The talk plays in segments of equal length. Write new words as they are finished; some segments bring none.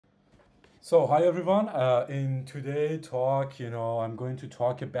So, hi everyone. In today talk, I'm going to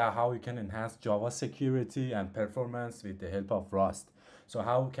talk about how we can enhance Java security and performance with the help of Rust. So,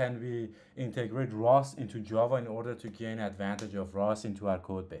 how can we integrate Rust into Java in order to gain advantage of Rust into our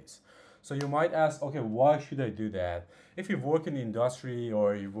code base? So, you might ask, okay, why should I do that? If you work in the industry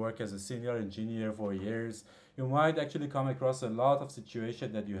or you work as a senior engineer for years, you might actually come across a lot of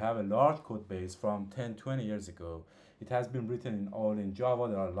situation that you have a large code base from 10, 20 years ago. It has been written in all in Java.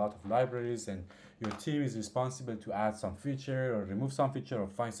 There are a lot of libraries, and your team is responsible to add some feature or remove some feature or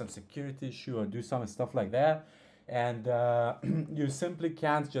find some security issue or do some stuff like that. And you simply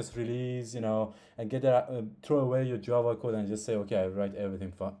can't just release, and throw away your Java code and just say, okay, I write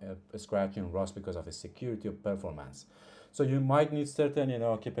everything from scratch in Rust because of the security or performance. So you might need certain,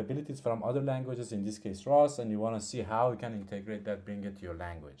 capabilities from other languages, in this case Rust, and you want to see how you can integrate that, bring it to your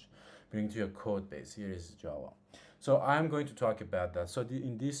language, bring it to your code base. Here is Java. So I'm going to talk about that. So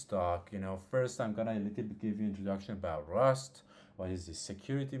in this talk, first I'm gonna a little bit give you introduction about Rust, what is the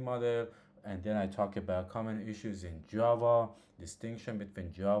security model, and then I talk about common issues in Java, distinction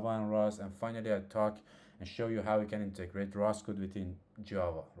between Java and Rust, and finally I talk and show you how we can integrate Rust code within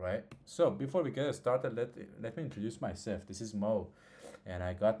Java, right? So before we get started, let me introduce myself. This is Mo, and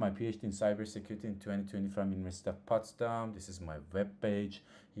I got my PhD in cybersecurity in 2020 from University of Potsdam. This is my web page.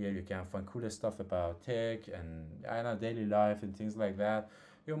 Here you can find cool stuff about tech and I know daily life and things like that.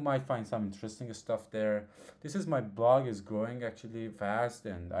 You might find some interesting stuff there. This is my blog is growing actually fast,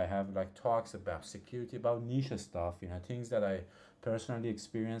 and I have like talks about security, about niche stuff, things that I personally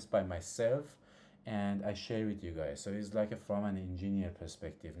experienced by myself, and I share with you guys. So it's like from an engineer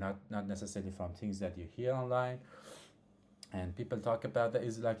perspective, not necessarily from things that you hear online and people talk about. That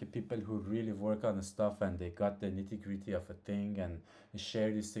is like people who really work on the stuff and they got the nitty gritty of a thing and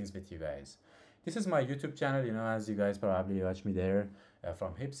share these things with you guys. This is my YouTube channel, as you guys probably watch me there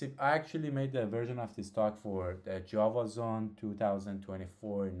from HipSip. I actually made a version of this talk for the Java Zone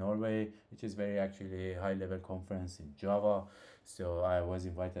 2024 in Norway, which is very actually high level conference in Java. So I was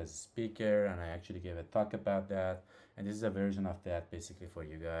invited as a speaker and I actually gave a talk about that. And this is a version of that basically for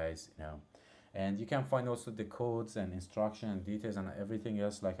you guys. And you can find also the codes and instruction and details and everything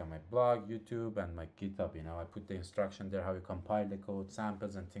else like on my blog, YouTube, and my GitHub. I put the instruction there, how you compile the code,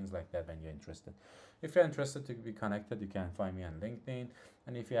 samples, and things like that when you're interested. If you're interested to be connected, you can find me on LinkedIn.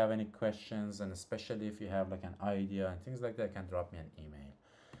 And if you have any questions, and especially if you have like an idea and things like that, you can drop me an email.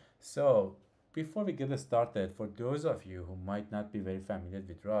 So before we get started, for those of you who might not be very familiar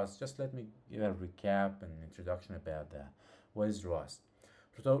with Rust, just let me give a recap and introduction about that. What is Rust?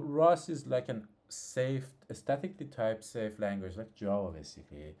 So Rust is like an safe, statically typed safe language like Java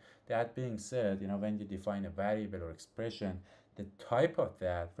basically. That being said, when you define a variable or expression, the type of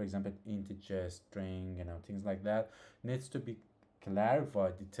that, for example, integer, string, things like that, needs to be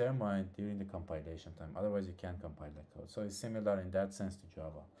clarified, determined during the compilation time. Otherwise, you can't compile the code. So it's similar in that sense to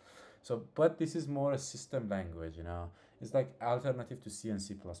Java. So, but this is more a system language. It's like alternative to C and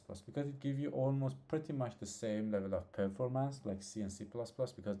C++ because it gives you almost pretty much the same level of performance like C and C+,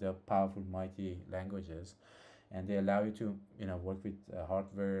 because they are powerful, mighty languages, and they allow you to, work with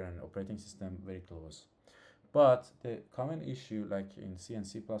hardware and operating system very close. But the common issue, like in C and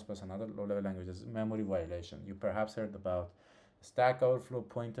C++ and other low-level languages, is memory violation. You perhaps heard about stack overflow,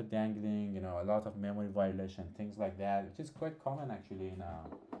 pointer dangling, a lot of memory violation, things like that, which is quite common actually in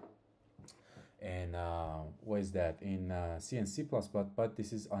what is that in C and C++, but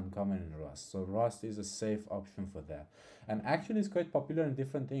this is uncommon in Rust. So Rust is a safe option for that, and actually it's quite popular in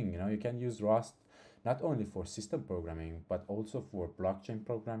different things. You can use Rust not only for system programming but also for blockchain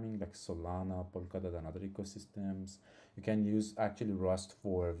programming like Solana, Polkadot, and other ecosystems. You can use actually Rust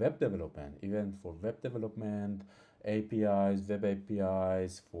for web development, even for web development, APIs, web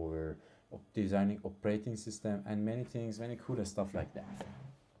APIs, for designing operating system and many things, many cool stuff like that.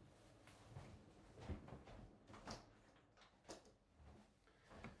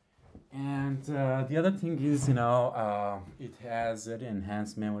 And the other thing is, it has very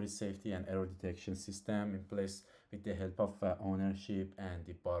enhanced memory safety and error detection system in place with the help of ownership and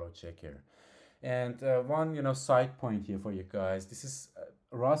the borrow checker. And one, side point here for you guys, this is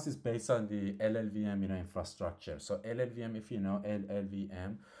Rust is based on the LLVM, infrastructure. So LLVM, if you know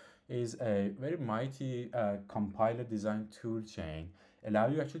LLVM, is a very mighty compiler design tool chain. Allow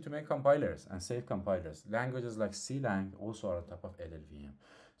you actually to make compilers and safe compilers. Languages like Clang also are on top of LLVM.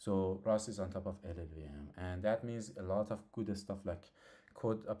 So Rust is on top of LLVM, and that means a lot of good stuff like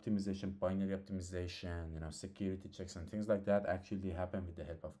code optimization, binary optimization, security checks and things like that actually happen with the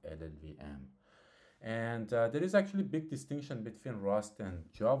help of LLVM. And there is actually big distinction between Rust and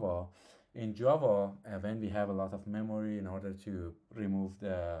Java. In Java, when we have a lot of memory, in order to remove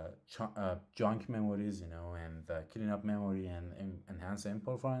the junk memories, and clean up memory and enhance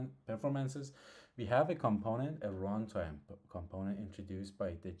performances, we have a component, a runtime component introduced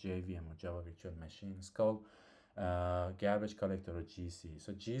by the JVM or Java Virtual Machine. It's called garbage collector or GC.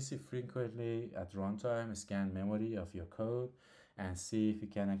 So GC frequently at runtime scan memory of your code and see if you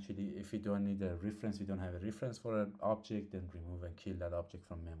can actually, if you don't need a reference, you don't have a reference for an object, then remove and kill that object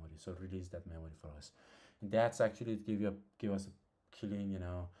from memory. So release that memory for us. And that's actually give us a clean,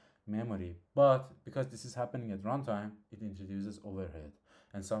 memory. But because this is happening at runtime, it introduces overhead.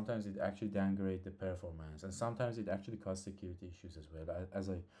 And sometimes it actually downgrade the performance. And sometimes it actually causes security issues as well, as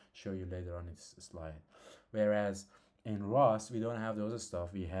I show you later on in this slide. Whereas in Rust, we don't have those stuff.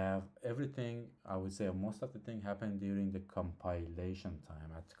 We have everything, I would say most of the thing happen during the compilation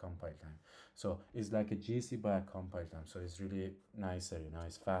time, at compile time. So it's like a GC by a compile time. So it's really nicer,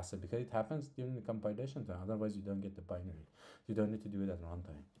 it's faster because it happens during the compilation time. Otherwise, you don't get the binary. You don't need to do it at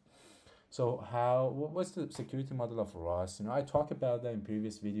runtime. So what's the security model of Rust? I talk about that in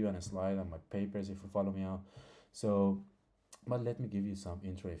previous video and a slide on my papers if you follow me out. So, but let me give you some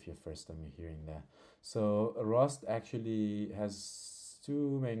intro if you're first time you're hearing that. So Rust actually has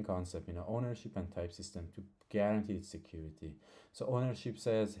two main concepts, ownership and type system to guarantee its security. So ownership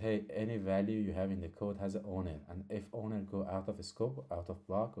says, hey, any value you have in the code has an owner, and if owner go out of scope, out of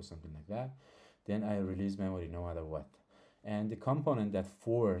block or something like that, then I release memory no matter what. And the component that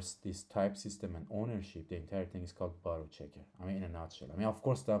force this type system and ownership, the entire thing is called borrow checker. In a nutshell. Of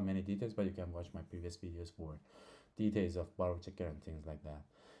course, there are many details, but you can watch my previous videos for details of borrow checker and things like that,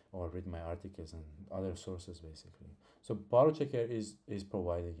 or read my articles and other sources basically. So borrow checker is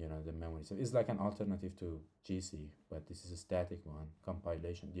providing, the memory. So it's like an alternative to GC, but this is a static one,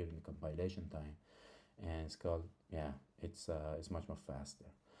 compilation during the compilation time, and it's called, it's much more faster.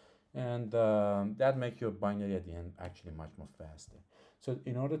 And that makes your binary at the end actually much more faster. So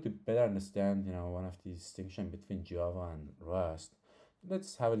in order to better understand, one of the distinction between Java and Rust,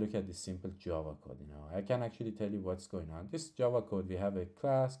 let's have a look at this simple Java code. I can actually tell you what's going on. This Java code, we have a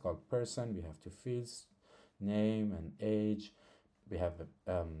class called person. We have two fields, name and age. We have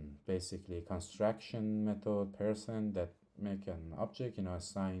basically a construction method person that make an object,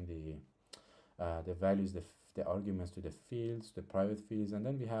 assign the values, the arguments to the fields, the private fields, and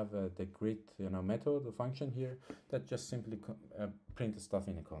then we have the greet, method, the function here that just simply print the stuff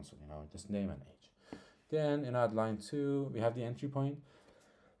in the console, just name and age. Then at line 2, we have the entry point.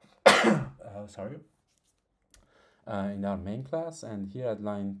 Sorry. In our main class, and here at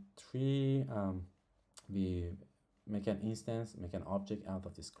line 3, we make an instance, make an object out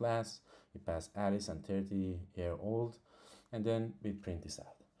of this class. We pass Alice and 30-year-old, and then we print this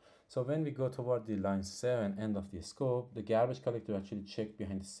out. So when we go toward the line 7, end of the scope, the garbage collector actually check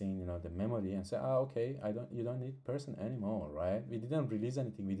behind the scene, the memory, and say, okay, you don't need person anymore, right? We didn't release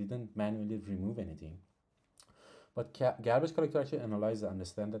anything, we didn't manually remove anything. But garbage collector actually analyze and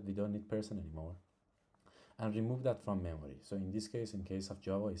understand that we don't need person anymore, and remove that from memory. So in this case, in case of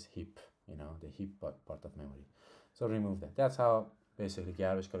Java, is heap, the heap part of memory. So remove that. That's how basically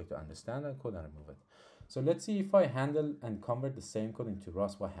garbage collector understand that code and remove it. So let's see if I handle and convert the same code into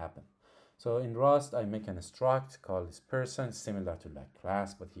Rust, what happened. So in Rust, I make an struct called this person, similar to like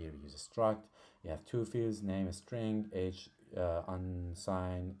class, but here we use a struct. We have two fields, name a string, age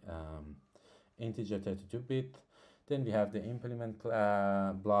unsigned, integer 32-bit. Then we have the implement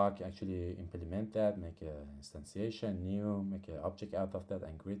block, actually implement that, make a instantiation, new, make an object out of that,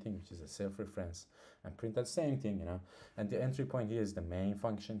 and greeting, which is a self-reference, and print that same thing, And the entry point here is the main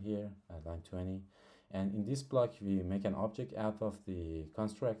function here at line 20. And in this block, we make an object out of the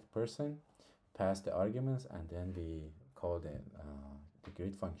construct person, pass the arguments, and then we call the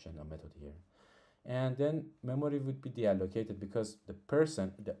greet function, a method here. And then memory would be deallocated because the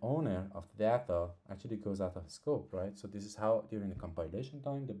person, the owner of the data, actually goes out of scope, right? So this is how during the compilation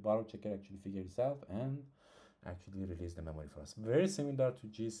time, the borrow checker actually figures this out and actually release the memory for us. Very similar to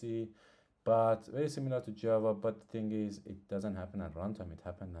GC, but very similar to Java, but the thing is, it doesn't happen at runtime. It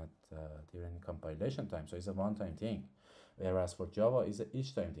happens at during compilation time, so it's a one-time thing. Whereas for Java, it's an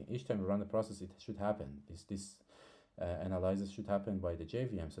each-time thing. Each time we run the process, it should happen. This analysis should happen by the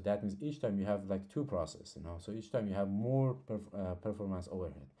JVM. So that means each time you have like two processes, So each time you have more performance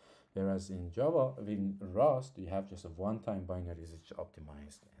overhead. Whereas in Java, in Rust, you have just a one-time binary is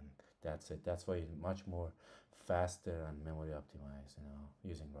optimized, and that's it. That's why it's much more faster and memory optimized,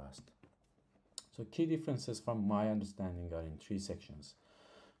 using Rust. So key differences from my understanding are in 3 sections: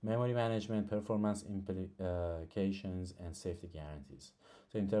 memory management, performance implications, and safety guarantees.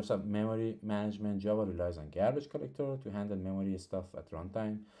 So in terms of memory management, Java relies on garbage collector to handle memory stuff at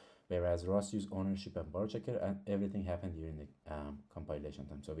runtime, Whereas Rust use ownership and bar checker, and everything happened during the compilation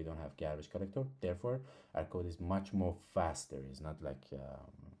time. So we don't have garbage collector. Therefore, our code is much more faster. It's not like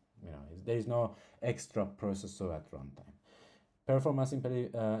there is no extra processor at runtime. Performance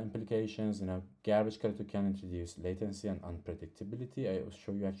implications, garbage collector can introduce latency and unpredictability. I will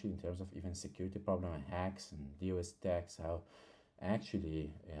show you actually in terms of even security problem and hacks and DOS attacks, how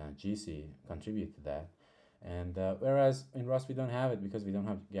actually GC contribute to that. And whereas in Rust we don't have it because we don't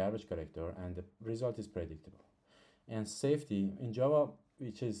have garbage collector, and the result is predictable. And safety in Java,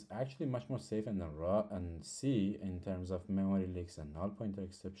 which is actually much more safe than and C in terms of memory leaks and null pointer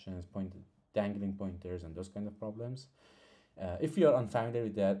exceptions, dangling pointers, and those kind of problems. If you are unfamiliar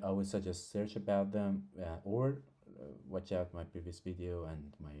with that, I would suggest search about them or watch out my previous video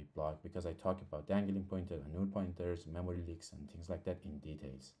and my blog, because I talk about dangling pointers and null pointers, memory leaks, and things like that in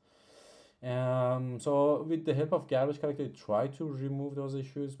details. So with the help of garbage collector, try to remove those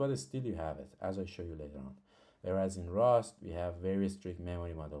issues, but still you have it, as I show you later on. Whereas in Rust, we have very strict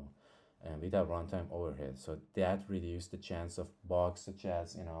memory model and without runtime overhead. So that reduces the chance of bugs such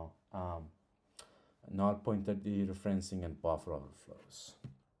as, null pointer dereferencing and buffer overflows.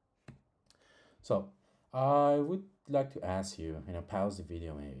 So I would like to ask you, pause the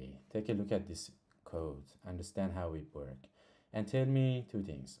video maybe, take a look at this code, understand how it works, and tell me two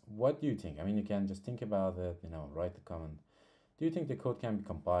things. What do you think? I mean, you can just think about it, write the comment. Do you think the code can be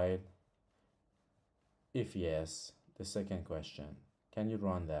compiled? If yes, the second question, can you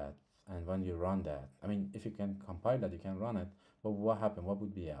run that? And when you run that, I mean, if you can compile that, you can run it, but what happened? What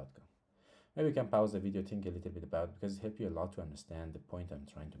would be the outcome? Maybe you can pause the video, think a little bit about it, because it helps you a lot to understand the point I'm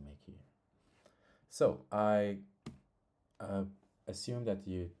trying to make here. So I assume that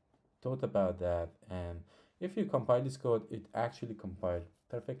you thought about that, and if you compile this code, it actually compiled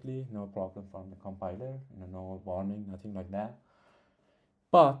perfectly, no problem from the compiler, no warning, nothing like that.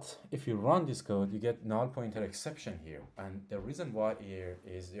 But if you run this code, you get null pointer exception here. And the reason why here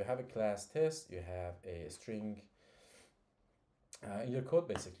is you have a class test, you have a string in your code.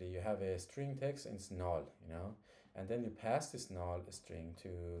 Basically, you have a string text and it's null, and then you pass this null string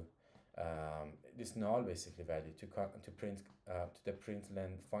to this null basically value to print to the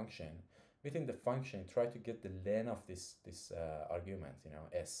println function. Within the function, try to get the len of this argument,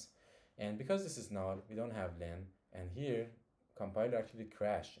 s. And because this is null, we don't have len, and here compiler actually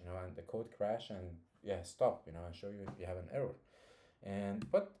crash, and the code crash and stop, and show you if you have an error.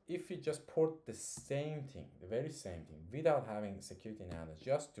 But if we just port the same thing, the very same thing, without having security analysis,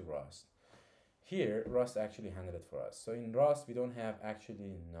 just to Rust, here Rust actually handled it for us. So in Rust, we don't have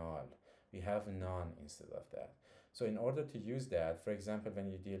actually null, we have none instead of that. So in order to use that, for example, when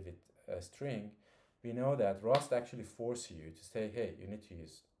you deal with a string, we know that Rust actually forces you to say, hey, you need to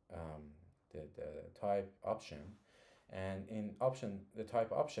use the type option. And in the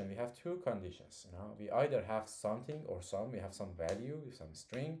type option, we have two conditions. We either have something or some, we have some value, some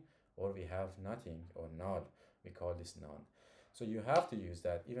string, or we have nothing or null. We call this none. So you have to use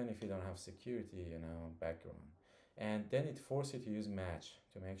that even if you don't have security, background. And then it forces you to use match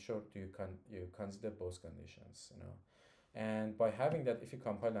to make sure you consider both conditions, And by having that, if you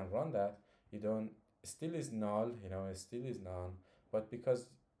compile and run that, still is null, it still is none, but because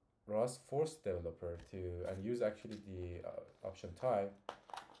Rust forced developer to and use actually the option type,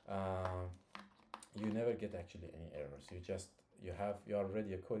 you never get actually any errors. You are ready.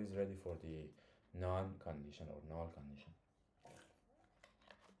 Your code is ready for the non condition or null condition.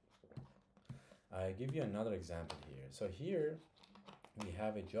 I give you another example here. So here we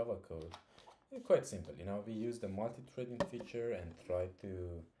have a Java code. It's quite simple. We use the multi-threading feature and try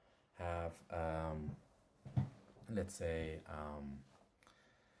to have let's say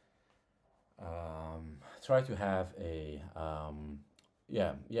try to have a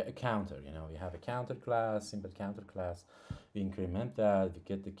counter. We have a counter class, simple counter class. We increment that, we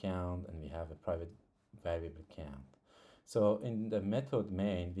get the count, and we have a private variable count. So in the method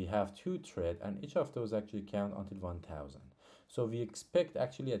main, we have two threads, and each of those actually count until 1000. So we expect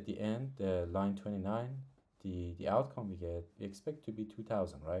actually at the end, the line 29, the outcome we expect to be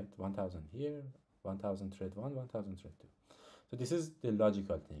 2000, right? 1000 here, 1000 thread 1, 1000 thread 2. So this is the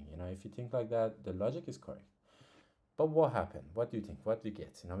logical thing, if you think like that, the logic is correct. But what happened? What do you think? What we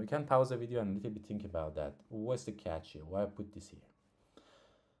get? We can pause the video and a little bit think about that. What's the catch here? Why I put this here?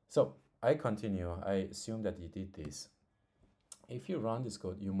 So I continue. I assume that you did this. If you run this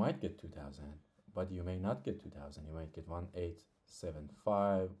code, you might get 2000, but you may not get 2000. You might get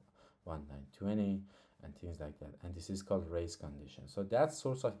 1875, 1920, and things like that. And this is called race condition. So that's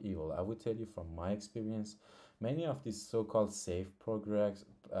source of evil. I would tell you from my experience, many of these so-called safe projects,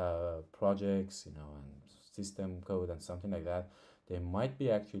 and system code and something like that, they might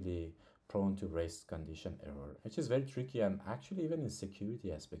be actually prone to race condition error, which is very tricky. And actually, even in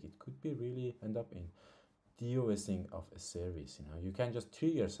security aspect, it could be really end up in DOSing of a service. You can just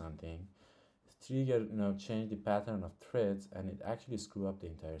trigger something, change the pattern of threads, and it actually screw up the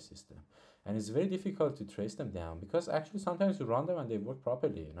entire system. And it's very difficult to trace them down, because actually sometimes you run them and they work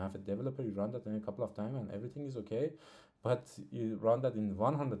properly. If a developer, you run that in a couple of times and everything is okay, but you run that in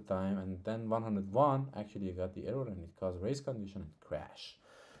 100 time, and then 101 actually you got the error and it caused race condition and crash.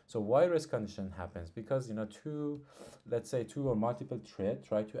 So why race condition happens? Because let's say two or multiple thread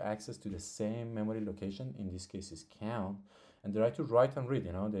try to access to the same memory location. In this case is count, and they try to write and read.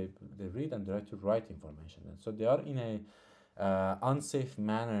 They read and they try to write information. And so they are in a unsafe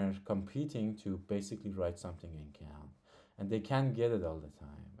manner competing to basically write something in count, and they can't get it all the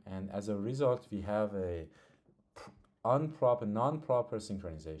time. And as a result, we have a non-proper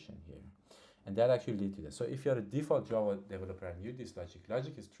synchronization here, and that actually leads to this. So if you're a default Java developer and you use this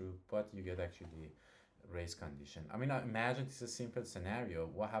logic is true, but you get actually race condition. I mean, imagine this is a simple scenario.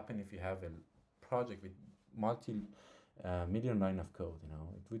 What happens if you have a project with million line of code?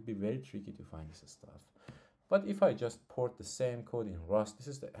 It would be very tricky to find this stuff. But if I just port the same code in Rust, this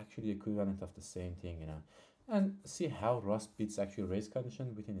is the actually equivalent of the same thing, and see how Rust beats actually race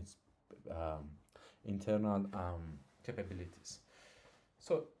condition within its internal capabilities.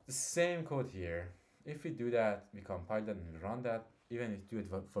 So the same code here, if we do that, we compile that and run that, even if you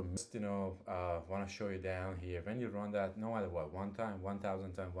do it for want to show you down here, when you run that, no matter what, 1 time,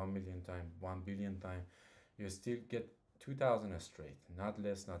 1,000 times, 1 million times, 1 billion times, you still get 2,000 straight, not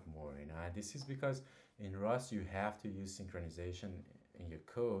less, not more. And this is because in Rust you have to use synchronization in your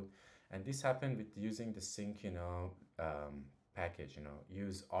code, and this happened with using the sync package.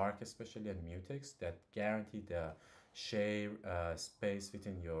 Use arc especially and mutex that guarantee the share space with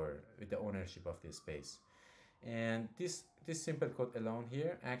the ownership of the space. And this simple code alone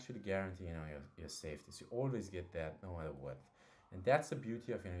here actually guarantee your safety. So you always get that no matter what. And that's the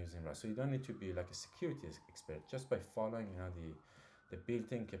beauty of using Rust. So you don't need to be like a security expert. Just by following the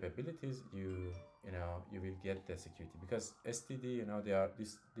built-in capabilities, you will get the security. Because STD, they are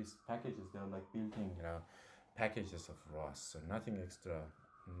these packages, they are like built-in packages of Rust. So nothing extra,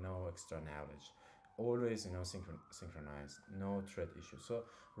 no extra knowledge. Always synchronized, no thread issue. So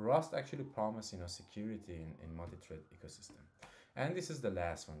Rust actually promises security in multi-thread ecosystem. And this is the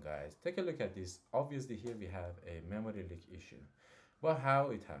last one, guys. Take a look at this. Obviously here we have a memory leak issue. Well, how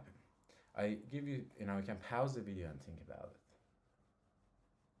it happened? I give you, you can pause the video and think about it.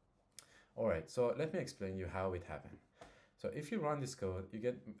 All right, so let me explain you how it happened. So if you run this code, you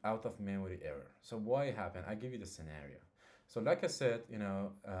get out of memory error. So why it happened? I give you the scenario. So like I said,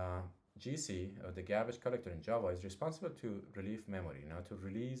 GC, or the garbage collector in Java, is responsible to relieve memory, to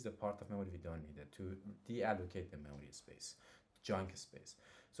release the part of memory we don't need it, to deallocate the memory space, junk space.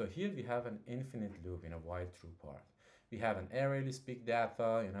 So here we have an infinite loop in a while true part. We have an array list big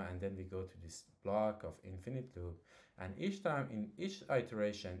data, and then we go to this block of infinite loop. And each time in each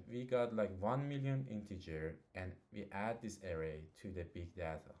iteration, we got like 1 million integer, and we add this array to the big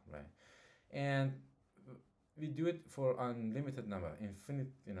data, right? And we do it for unlimited number,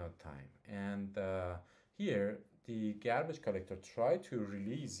 infinite time. And here the garbage collector tried to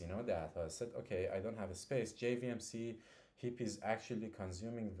release data. Said, okay, I don't have a space. JVMC heap is actually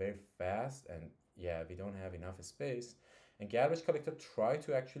consuming very fast, and yeah, we don't have enough space. And garbage collector tried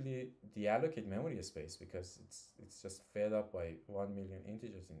to actually deallocate memory space because it's just fed up by 1 million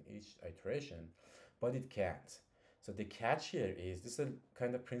integers in each iteration, but it can't. So the catch here is this is a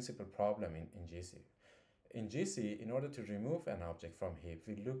kind of principal problem in GC. In GC, in order to remove an object from heap,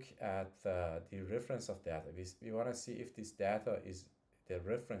 we look at the reference of data. We want to see if this data the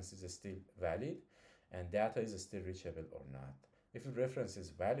reference is still valid and data is still reachable or not. If the reference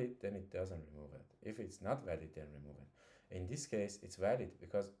is valid, then it doesn't remove it. If it's not valid, then remove it. In this case, it's valid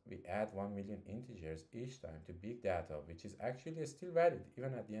because we add 1 million integers each time to big data, which is actually still valid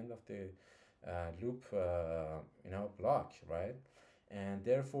even at the end of the loop block, right? And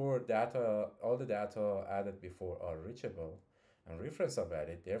therefore all the data added before are reachable and reference are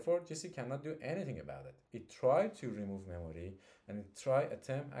valid. Therefore GC cannot do anything about it. It tried to remove memory and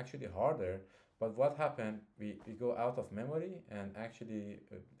attempt actually harder, but what happened, we go out of memory and actually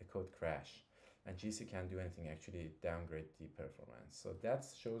the code crash, and GC can't do anything, actually downgrade the performance. So that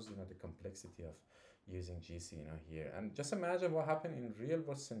shows the complexity of using GC here. And just imagine what happened in real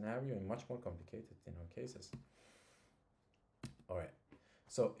world scenario in much more complicated cases. All right,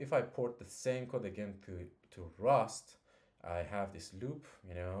 so if I port the same code again to Rust, I have this loop,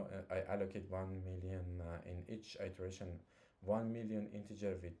 I allocate 1 million in each iteration, 1 million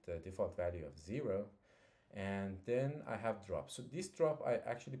integer with the default value of 0. And then I have drop. So this drop, I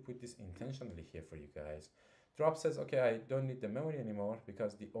actually put this intentionally here for you guys. Drop says, okay, I don't need the memory anymore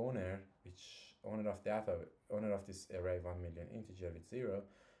because the owner, which owner of data, owner of this array 1 million integer with 0,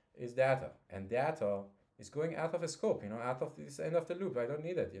 is data. And data is going out of a scope, out of this end of the loop. I don't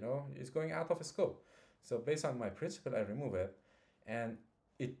need it, it's going out of a scope. So based on my principle, I remove it. And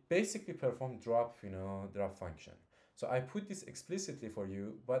it basically performed drop, drop function. So I put this explicitly for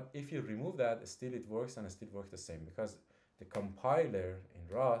you, but if you remove that, still it works and it still works the same because the compiler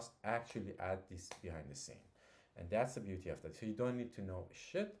in Rust actually add this behind the scene. And that's the beauty of that. So you don't need to know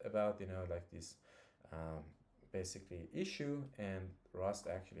shit about, like this basically issue, and Rust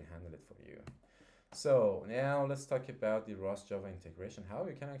actually handle it for you. So now let's talk about the Rust Java integration, how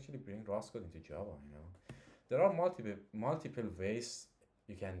you can actually bring Rust code into Java, There are multiple ways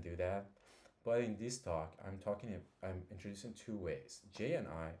you can do that. But in this talk, I'm introducing two ways,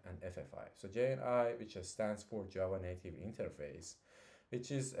 JNI and FFI. So JNI, which stands for Java Native Interface,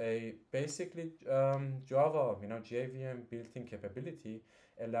 which is a basically Java, JVM built-in capability,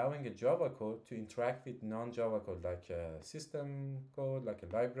 allowing a Java code to interact with non-Java code, like system code, like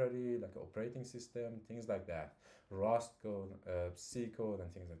a library, like an operating system, things like that. Rust code, C code,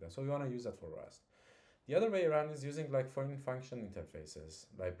 and things like that. So we want to use that for Rust. The other way around is using like foreign function interfaces,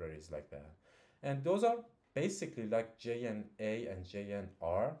 libraries like that. And those are basically like JNA and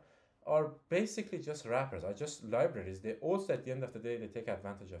JNR are basically just wrappers, are just libraries. They also, at the end of the day, they take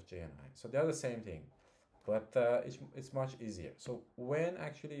advantage of JNI. So they're the same thing, but it's much easier. So when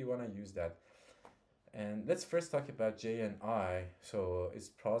actually you want to use that, and let's first talk about JNI. So it's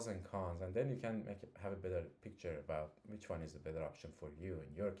pros and cons, and then you can have a better picture about which one is the better option for you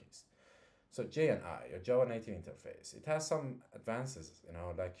in your case. So JNI, or Java Native Interface, it has some advances,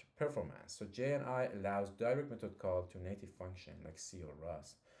 like performance. So JNI allows direct method call to native function like C or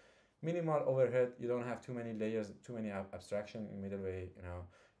Rust. Minimal overhead, you don't have too many layers, too many abstraction in middleware,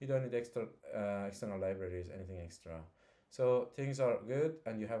 you don't need extra external libraries, anything extra. So things are good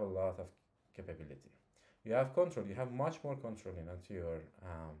and you have a lot of capability. You have control, you have much more control to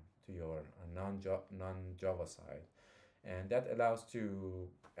your non-Java side. And that allows to,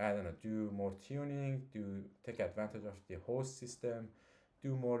 I don't know, do more tuning, take advantage of the host system,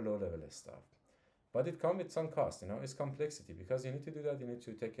 do more low-level stuff. But it comes with some cost, it's complexity, because you need to do that. You need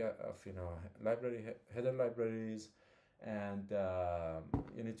to take care of, header libraries, and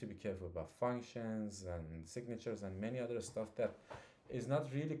you need to be careful about functions and signatures and many other stuff that is not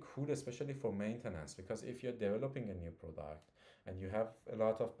really cool, especially for maintenance, because if you're developing a new product and you have a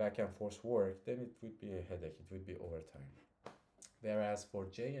lot of back and forth work, then it would be a headache, it would be overtime. Whereas for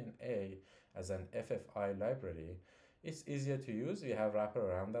JNA as an FFI library, it's easier to use. We have wrapper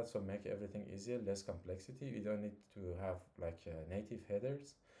around that, so make everything easier, less complexity. We don't need to have like native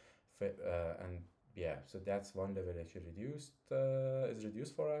headers, and yeah, so that's one level actually is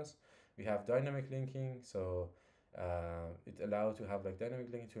reduced for us. We have dynamic linking, so it allows to have like dynamic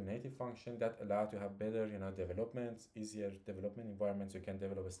linking to native function that allow to have better developments, easier development environments. You can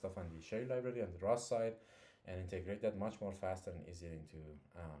develop stuff on the share library on the Rust side and integrate that much more faster and easier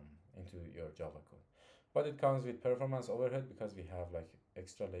into your Java code. But it comes with performance overhead because we have like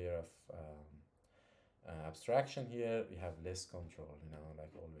extra layer of abstraction here. We have less control,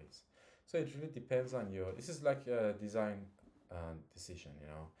 like always. So it really depends on this is like a design decision,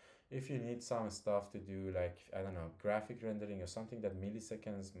 If you need some stuff to do, like, I don't know, graphic rendering or something that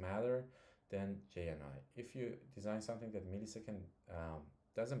milliseconds matter, then JNI. If you design something that millisecond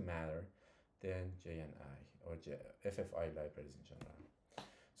doesn't matter, then JNI or FFI libraries in general.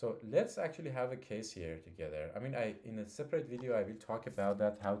 So let's actually have a case here together. I mean, in a separate video, I will talk about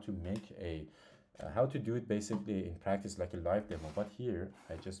that, how to make how to do it basically in practice, like a live demo. But here,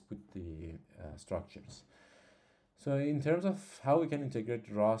 I just put the structures. So in terms of how we can integrate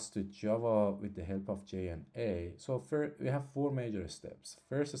Rust to Java with the help of JNA, so first we have 4 major steps.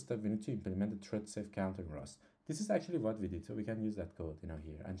 First step, we need to implement the thread safe counter in Rust. This is actually what we did, so we can use that code,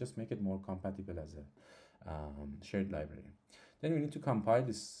 here, and just make it more compatible as a shared library. Then we need to compile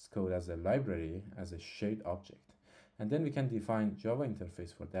this code as a library, as a shared object. And then we can define Java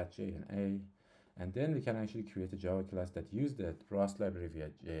interface for that JNA. And then we can actually create a Java class that uses the Rust library via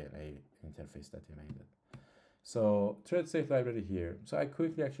JNA interface that we made it. So thread safe library here. So I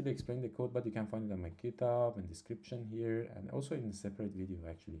quickly actually explained the code, but you can find it on my GitHub and description here, and also in a separate video.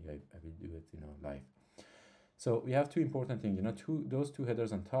 Actually, I will do it, live. So we have 2 important things, those 2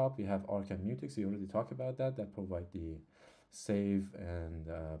 headers on top. We have arc and mutex. We already talked about that provide the save and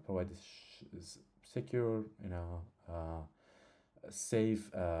provide the secure,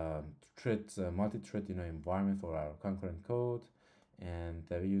 safe thread, multi-thread, environment for our concurrent code. and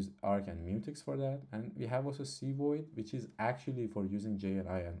we use arc and mutex for that. And we have also cvoid, which is actually for using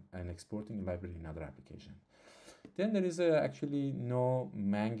JNI and exporting a library in other application. Then there is actually no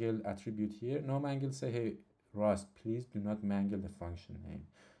mangle attribute here. No mangle say, hey, Rust, please do not mangle the function name.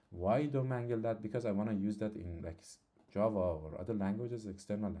 Why don't mangle that? Because I want to use that in like Java or other languages,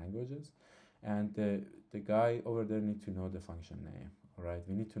 external languages. And the guy over there need to know the function name. All right,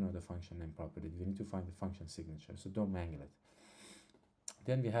 we need to know the function name properly. We need to find the function signature. So don't mangle it.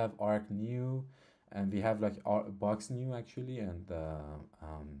 Then we have arc new, and we have like box new actually, and the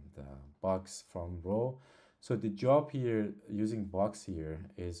box from row. So the job here using box here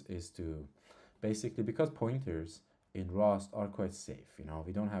is to basically, because pointers in Rust are quite safe. You know,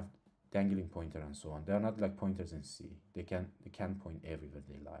 we don't have dangling pointer and so on. They're not like pointers in C. They can point everywhere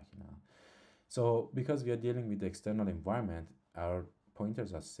they like. You know, so because we are dealing with the external environment, our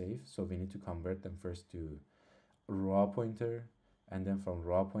pointers are safe. So we need to convert them first to raw pointer, and then from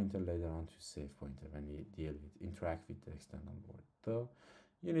raw pointer later on to safe pointer when we interact with the external world. So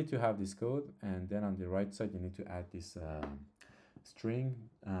you need to have this code, and then on the right side you need to add this string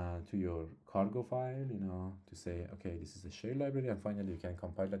to your cargo file, you know, to say, okay, this is a shared library, and finally you can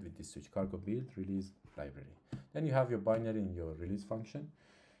compile that with this switch cargo build release library. Then you have your binary in your release function.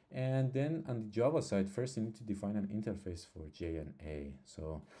 And then on the Java side, first you need to define an interface for J and A.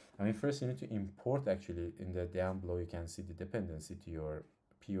 So, I mean, first you need to import, actually, in the down below, you can see the dependency to your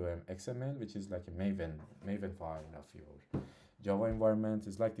POM XML, which is like a Maven file of your Java environment.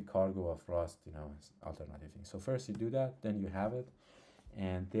 It's like the cargo of Rust, you know, it's alternative thing. So first you do that, then you have it,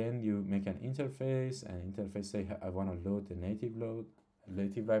 and then you make an interface, and interface say, I want to load the native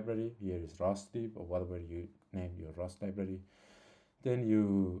library. Here is rustlib, or whatever you name your Rust library. Then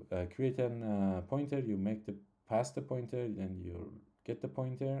you create a pointer, you make the pass the pointer, then you get the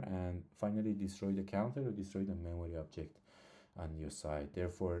pointer, and finally destroy the counter or destroy the memory object on your side.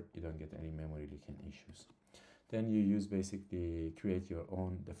 Therefore, you don't get any memory leaking issues. Then you use basically create your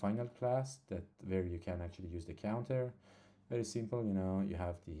own the final class that where you can actually use the counter. Very simple, you know, you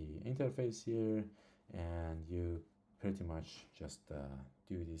have the interface here, and you pretty much just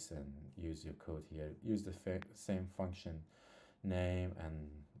do this and use your code here. Use the same function name and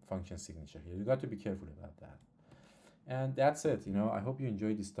function signature here. You got to be careful about that. And that's it. You know, I hope you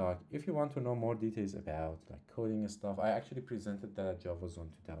enjoyed this talk. If you want to know more details about like coding and stuff, I actually presented that at Java Zone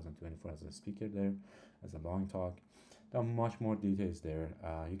 2024 as a speaker there, as a long talk. There are much more details there.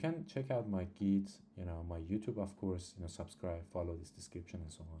 You can check out my Git, you know, my YouTube, of course, you know, subscribe, follow this description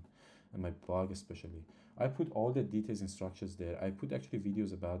and so on, and my blog especially. I put all the details and structures there. I put actually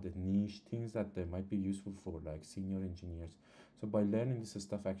videos about the niche things that they might be useful for like senior engineers. So by learning this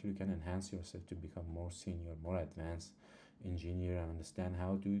stuff, actually you can enhance yourself to become more senior, more advanced engineer, and understand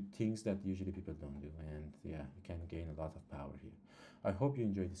how to do things that usually people don't do. And yeah, you can gain a lot of power here. I hope you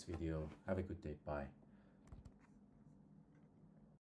enjoyed this video. Have a good day. Bye.